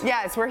booze.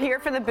 Yes, we're here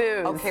for the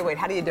booze. Okay, wait,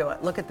 how do you do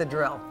it? Look at the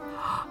drill.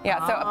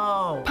 Yeah, so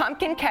a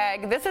pumpkin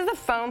keg. This is a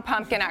foam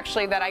pumpkin,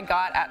 actually, that I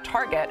got at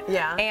Target.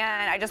 Yeah.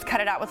 And I just cut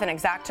it out with an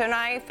X-Acto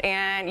knife,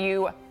 and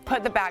you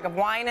put the bag of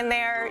wine in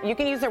there. You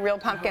can use a real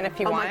pumpkin if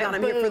you want. Oh my God,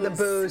 I'm here for the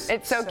booze.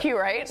 It's so cute,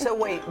 right? So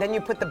wait, then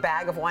you put the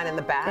bag of wine in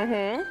the bag?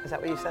 Mm-hmm. Is that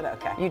what you said?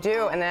 Okay. You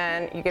do, and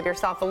then you give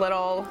yourself a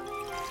little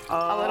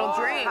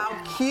drink. How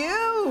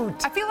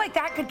cute! I feel like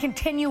that could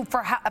continue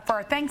for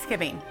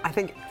Thanksgiving. I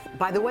think,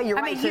 by the way, you're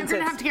right. You're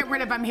going to have to get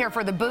rid of I'm here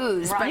for the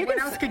booze, right. But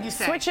what else could you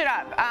say? Switch it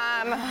up.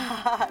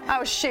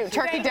 Oh, shoot.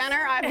 Turkey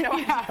dinner? I have no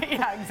idea.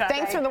 Yeah, exactly.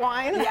 Thanks for the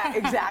wine. Yeah,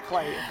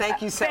 exactly.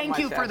 Thank you so much. Thank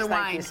you for the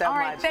wine. Thank you so all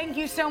right, much. thank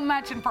you so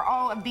much. And for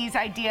all of these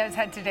ideas,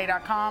 head to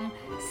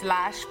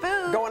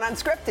today.com/food. Going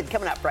unscripted,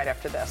 coming up right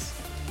after this.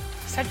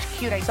 Such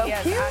cute ideas, So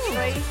cute.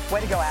 Ashley. Way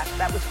to go, Ash.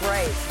 That was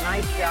great.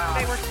 Nice job.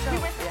 They were so...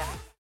 Yeah.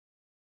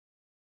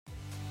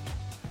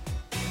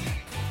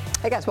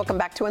 Hey guys, welcome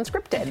back to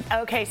Unscripted.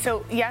 Okay,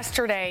 so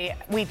yesterday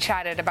we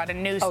chatted about a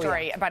news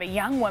story about a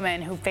young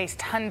woman who faced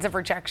tons of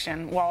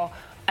rejection while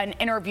an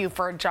interview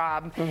for a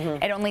job.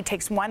 Mm-hmm. It only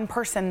takes one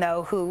person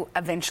though who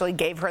eventually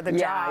gave her the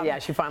job. Yeah,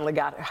 she finally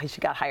got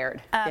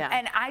hired.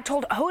 And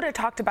Hoda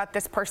talked about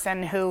this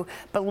person who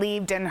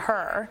believed in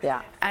her.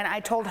 Yeah. And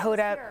I told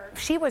Hoda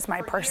she was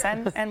my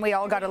person, and we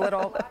all got a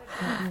little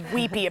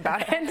weepy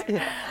about it.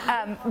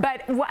 Yeah.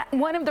 But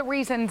one of the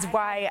reasons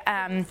why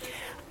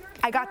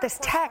I got this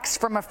text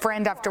from a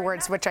friend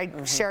afterwards, which I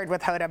shared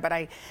with Hoda, but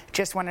I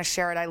just want to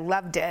share it. I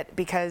loved it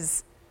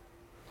because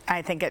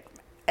I think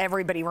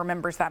everybody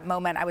remembers that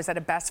moment. I was at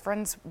a best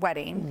friend's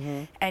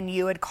wedding, and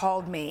you had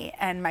called me,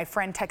 and my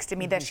friend texted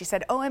me this. She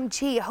said,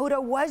 OMG,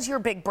 Hoda was your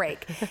big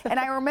break. And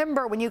I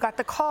remember when you got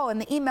the call and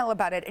the email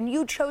about it, and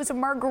you chose a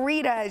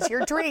margarita as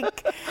your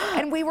drink.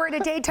 And we were at a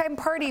daytime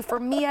party for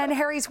Mia and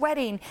Harry's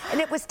wedding,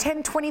 and it was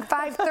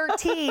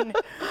 10/25/13.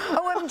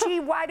 OMG,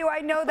 why do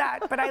I know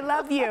that? But I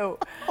love you.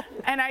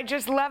 And I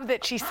just love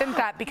that she sent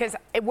that because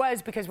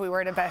we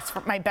were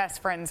at my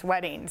best friend's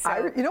wedding.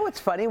 So. You know what's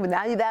funny?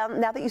 Now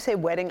that you say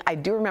wedding, I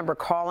do remember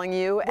calling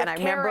you, with and I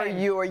remember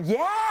you were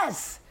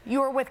You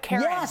were with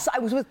Karen. Yes, I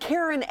was with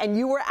Karen, and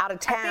you were out of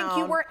town. I think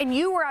you were, and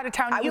you were out of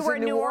town. You were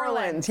in New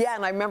Orleans. Yeah,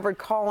 and I remember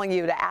calling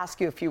you to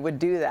ask you if you would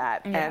do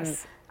that. Yes. And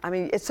I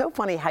mean, it's so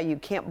funny how you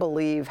can't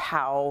believe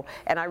how,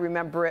 and I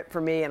remember it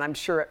for me, and I'm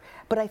sure,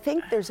 but I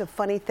think there's a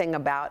funny thing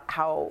about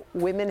how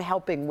women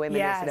helping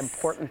women is an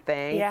important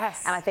thing.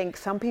 Yes. And I think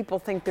some people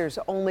think there's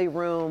only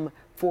room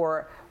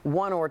for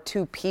one or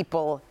two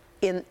people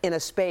in a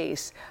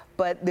space,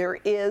 but there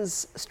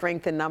is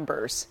strength in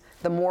numbers.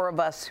 The more of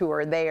us who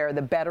are there,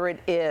 the better it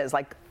is.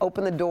 Like,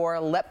 open the door,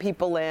 let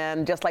people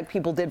in, just like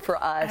people did for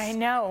us. I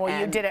know. Well,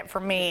 you did it for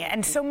me.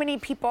 And so many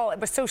people, it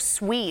was so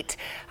sweet.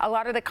 A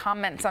lot of the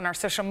comments on our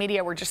social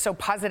media were just so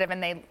positive,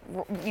 and they,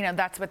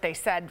 that's what they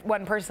said.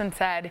 One person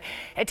said,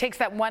 it takes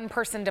that one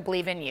person to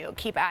believe in you.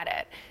 Keep at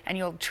it, and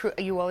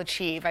you will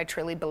achieve. I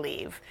truly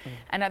believe.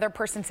 Another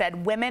person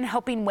said, women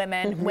helping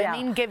women,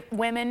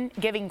 women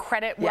giving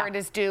credit where it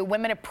is due,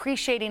 women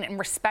appreciating and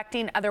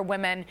respecting other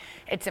women.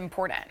 It's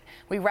important.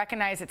 We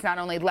recognize it's not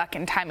only luck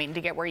and timing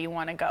to get where you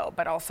want to go,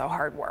 but also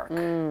hard work.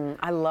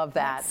 I love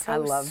that. So I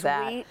love sweet.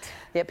 that.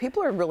 Yeah,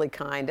 people are really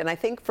kind. And I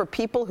think for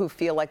people who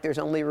feel like there's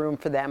only room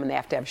for them and they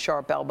have to have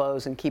sharp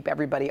elbows and keep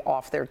everybody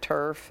off their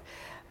turf,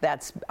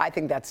 I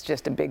think that's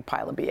just a big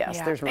pile of BS.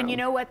 Yeah. There's room. And you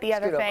know what the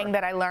other thing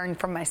that I learned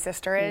from my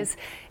sister is,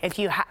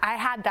 I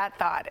had that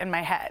thought in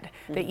my head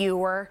that you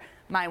were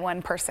my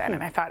one person,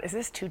 and I thought, is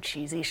this too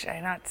cheesy? Should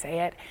I not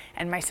say it?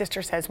 And my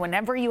sister says,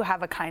 whenever you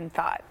have a kind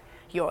thought,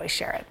 you always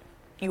share it.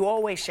 You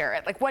always share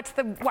it. Like,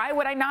 why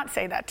would I not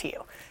say that to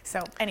you?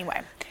 So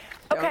anyway.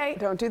 Okay.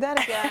 Don't do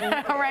that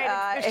again. All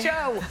right, it's the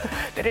show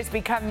that has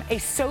become a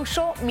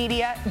social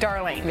media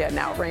darling. Yeah,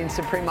 now it reigns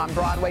supreme on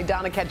Broadway.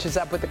 Donna catches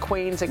up with the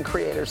queens and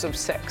creators of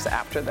Six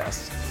after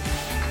this.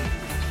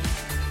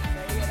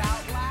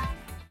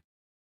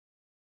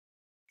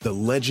 The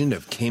legend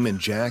of Cayman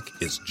Jack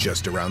is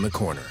just around the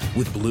corner.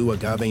 With blue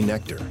agave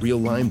nectar, real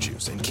lime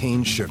juice, and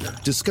cane sugar.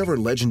 Discover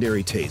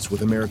legendary taste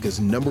with America's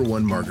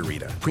 #1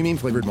 margarita. Premium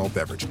flavored malt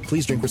beverage.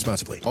 Please drink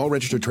responsibly. All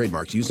registered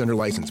trademarks used under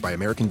license by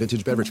American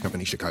Vintage Beverage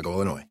Company, Chicago,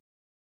 Illinois.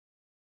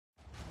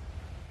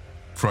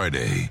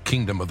 Friday,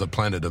 Kingdom of the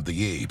Planet of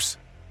the Apes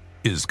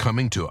is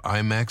coming to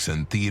IMAX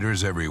and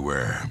theaters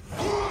everywhere.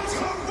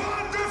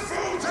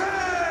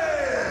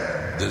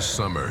 This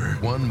summer,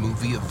 one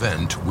movie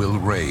event will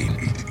reign.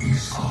 It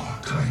is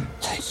our time.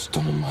 They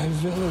stole my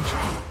village.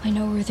 I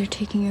know where they're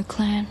taking your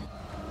clan.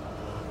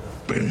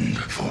 Bend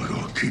for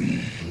your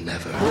king.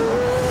 Never.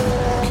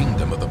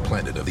 Kingdom of the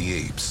Planet of the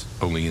Apes.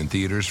 Only in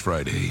theaters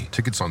Friday.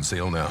 Tickets on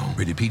sale now.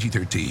 Rated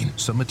PG-13.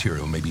 Some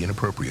material may be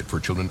inappropriate for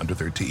children under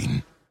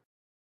 13.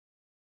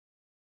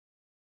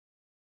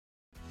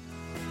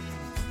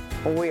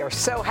 We are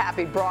so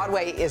happy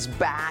Broadway is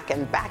back,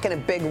 and back in a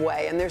big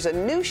way. And there's a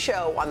new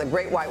show on the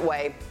Great White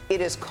Way.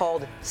 It is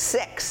called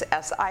Six,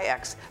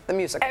 S-I-X, the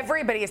musical.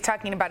 Everybody is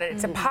talking about it.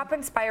 It's a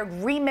pop-inspired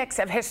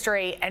remix of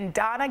history, and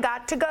Donna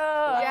got to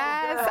go.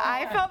 Yes,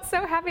 I felt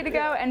so happy to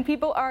go, and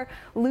people are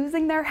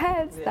losing their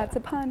heads. Yeah. That's a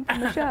pun from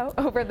the show,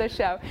 over the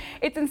show.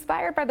 It's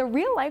inspired by the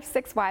real-life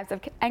six wives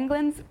of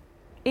England's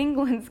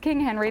King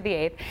Henry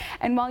VIII,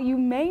 and while you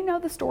may know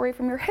the story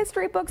from your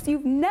history books,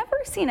 you've never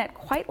seen it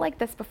quite like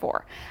this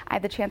before. I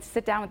had the chance to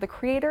sit down with the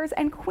creators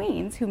and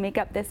queens who make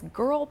up this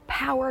girl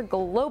power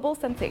global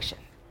sensation.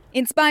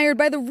 Inspired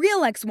by the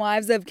real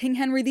ex-wives of King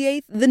Henry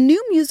VIII, the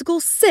new musical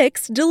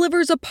Six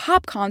delivers a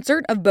pop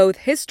concert of both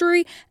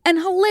history and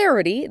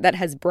hilarity that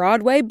has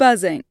Broadway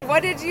buzzing.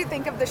 What did you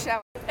think of the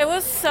show? It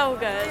was so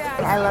good.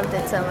 I loved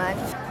it so much.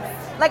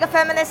 Like a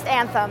feminist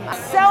anthem.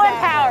 So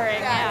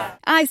empowering, yeah.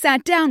 I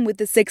sat down with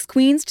the Six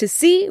queens to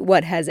see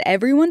what has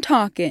everyone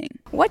talking.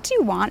 What do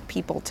you want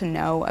people to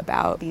know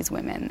about these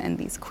women and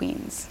these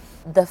queens?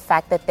 The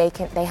fact that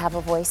they have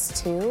a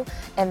voice too,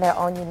 and their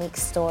own unique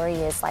story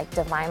is like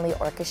divinely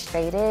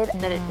orchestrated.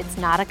 That it's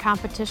not a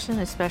competition,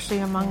 especially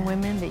among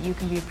women, that you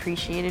can be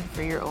appreciated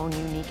for your own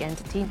unique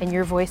entity, and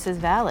your voice is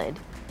valid,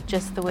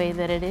 just the way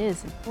that it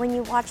is. When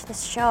you watch the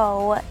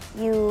show,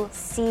 you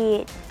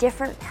see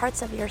different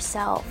parts of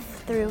yourself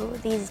through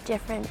these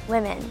different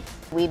women.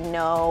 We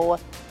know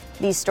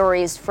these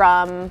stories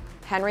from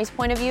Henry's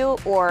point of view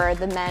or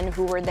the men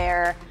who were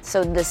there,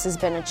 so this has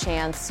been a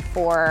chance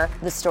for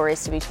the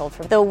stories to be told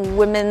from the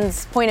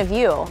women's point of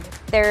view.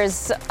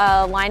 There's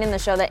a line in the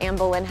show that Anne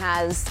Boleyn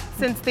has.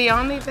 Since the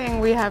only thing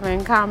we have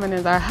in common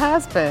is our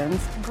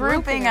husbands,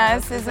 grouping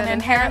us is an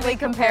inherently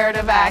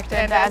comparative act,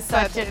 and as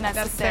such it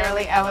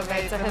necessarily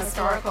elevates a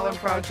historical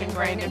approach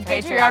ingrained in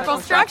patriarchal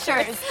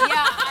structures.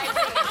 Yeah.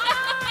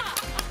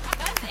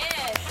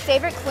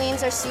 Favorite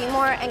queens are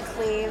Seymour and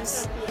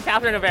Cleves.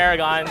 Catherine of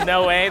Aragon,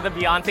 no way, the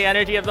Beyonce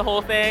energy of the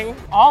whole thing.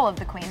 All of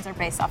the queens are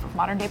based off of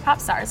modern day pop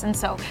stars, and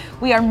so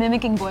we are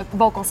mimicking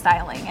vocal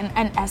styling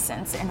and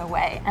essence in a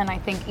way, and I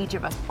think each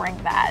of us bring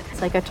that.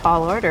 It's like a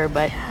tall order,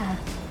 but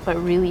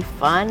really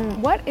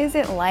fun. What is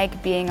it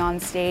like being on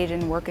stage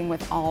and working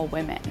with all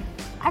women?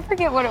 I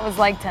forget what it was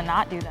like to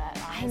not do that.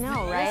 I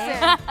know,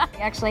 right? We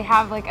actually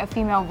have like a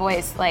female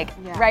voice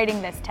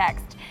writing this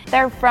text.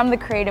 They're from the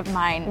creative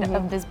mind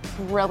of this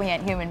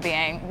brilliant human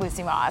being,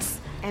 Lucy Moss.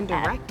 And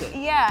directed.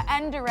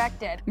 And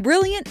directed.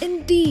 Brilliant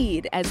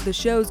indeed, as the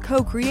show's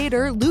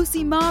co-creator,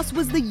 Lucy Moss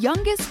was the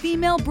youngest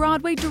female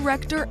Broadway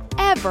director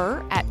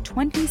ever at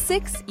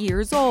 26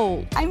 years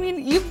old. I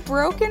mean, you've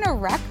broken a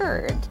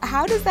record.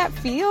 How does that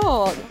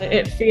feel?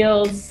 It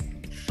feels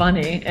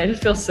funny. It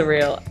feels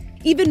surreal.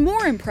 Even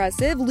more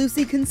impressive,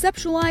 Lucy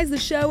conceptualized the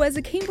show as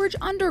a Cambridge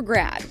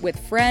undergrad with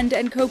friend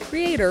and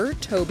co-creator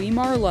Toby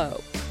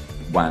Marlowe.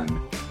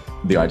 When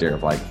the idea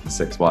of the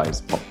Six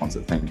Wives pop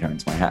concert thing came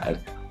into my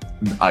head,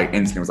 I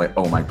instantly was like,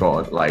 oh my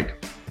God,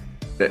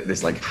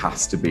 this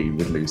has to be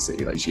with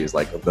Lucy. She is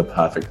the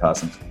perfect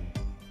person.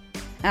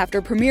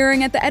 After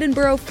premiering at the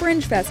Edinburgh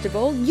Fringe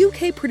Festival,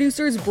 UK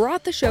producers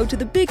brought the show to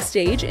the big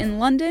stage in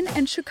London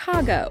and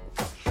Chicago.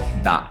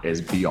 That is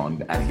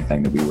beyond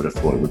anything that we would have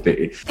thought it would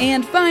be.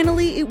 And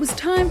finally, it was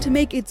time to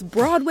make its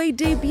Broadway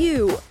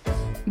debut.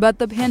 But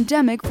the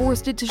pandemic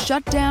forced it to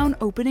shut down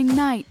opening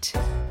night.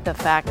 The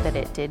fact that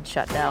it did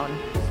shut down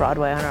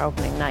Broadway on our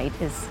opening night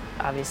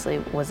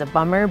was a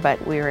bummer,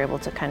 but we were able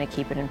to kind of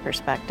keep it in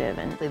perspective.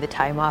 And the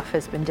time off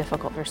has been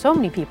difficult for so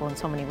many people in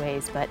so many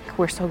ways, but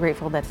we're so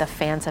grateful that the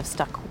fans have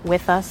stuck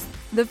with us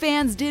The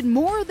fans did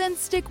more than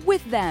stick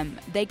with them.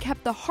 They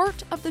kept the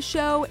heart of the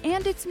show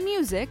and its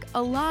music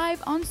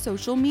alive on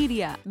social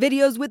media.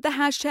 Videos with the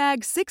hashtag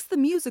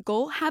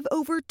 #SixTheMusical have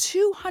over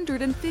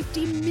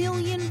 250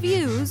 million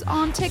views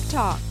on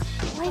TikTok.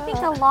 Well, I think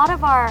a lot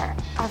of our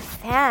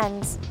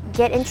fans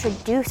get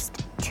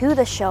introduced to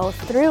the show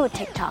through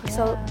TikTok.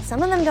 So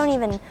some of them don't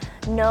even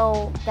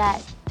know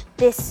that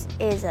this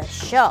is a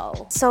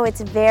show. So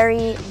it's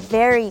very,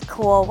 very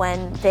cool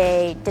when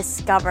they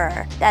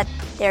discover that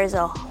there's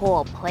a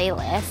whole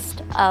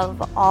playlist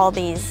of all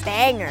these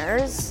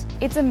bangers.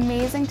 It's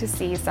amazing to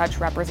see such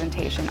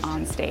representation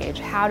on stage.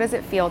 How does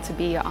it feel to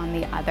be on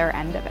the other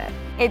end of it?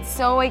 It's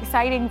so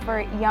exciting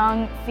for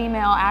young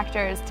female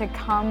actors to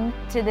come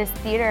to this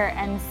theater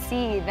and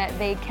see that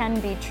they can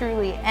be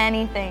truly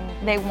anything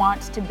they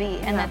want to be,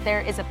 and that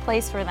there is a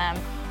place for them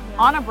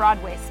on a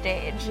Broadway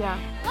stage. Yeah.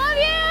 Love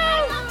you!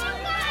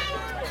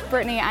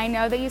 Brittany, I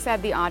know that you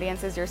said the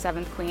audience is your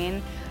seventh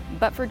queen,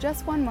 but for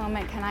just one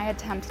moment, can I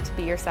attempt to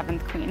be your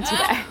seventh queen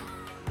today?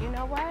 You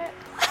know what?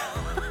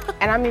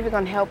 And I'm even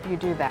going to help you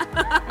do that.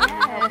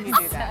 Help you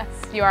do that.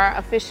 You are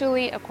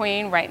officially a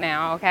queen right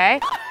now, okay?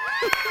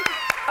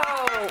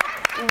 Oh,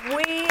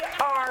 we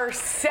are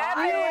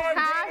 7.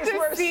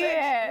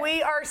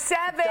 We are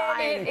 7.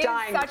 It's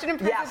such an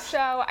impressive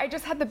show. I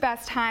just had the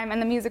best time,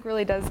 and the music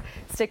really does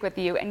stick with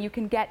you, and you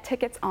can get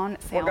tickets on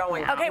sale. We're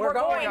going. Okay, we're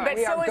going, but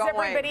so is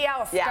everybody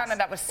else. Yes. Donna,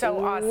 that was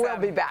so awesome. We'll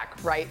be back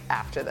right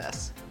after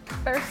this.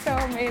 They're so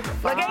amazing.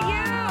 Look at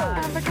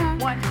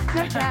you! One.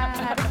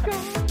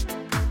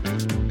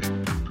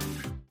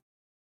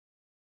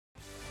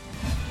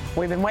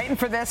 We've been waiting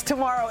for this.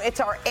 Tomorrow, it's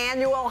our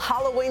annual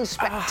Halloween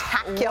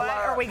spectacular. What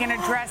are we going to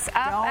dress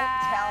up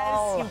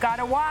as? You've got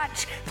to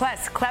watch.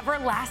 Plus, clever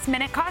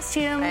last-minute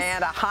costumes.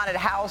 And a haunted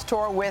house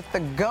tour with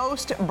the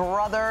Ghost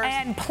Brothers.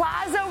 And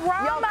Plaza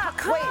Rama.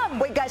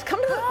 Wait, guys,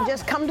 come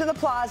to the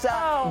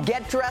plaza,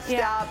 get dressed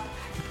up,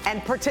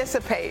 and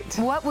participate.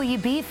 What will you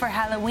be for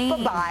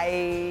Halloween?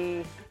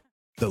 Bye-bye.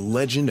 The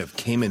legend of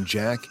Cayman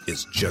Jack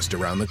is just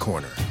around the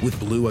corner. With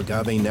blue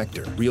agave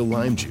nectar, real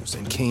lime juice,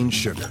 and cane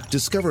sugar.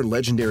 Discover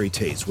legendary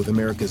taste with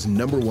America's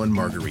 #1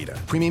 margarita.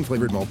 Premium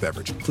flavored malt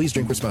beverage. Please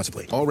drink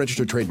responsibly. All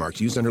registered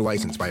trademarks used under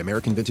license by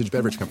American Vintage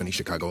Beverage Company,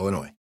 Chicago,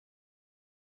 Illinois.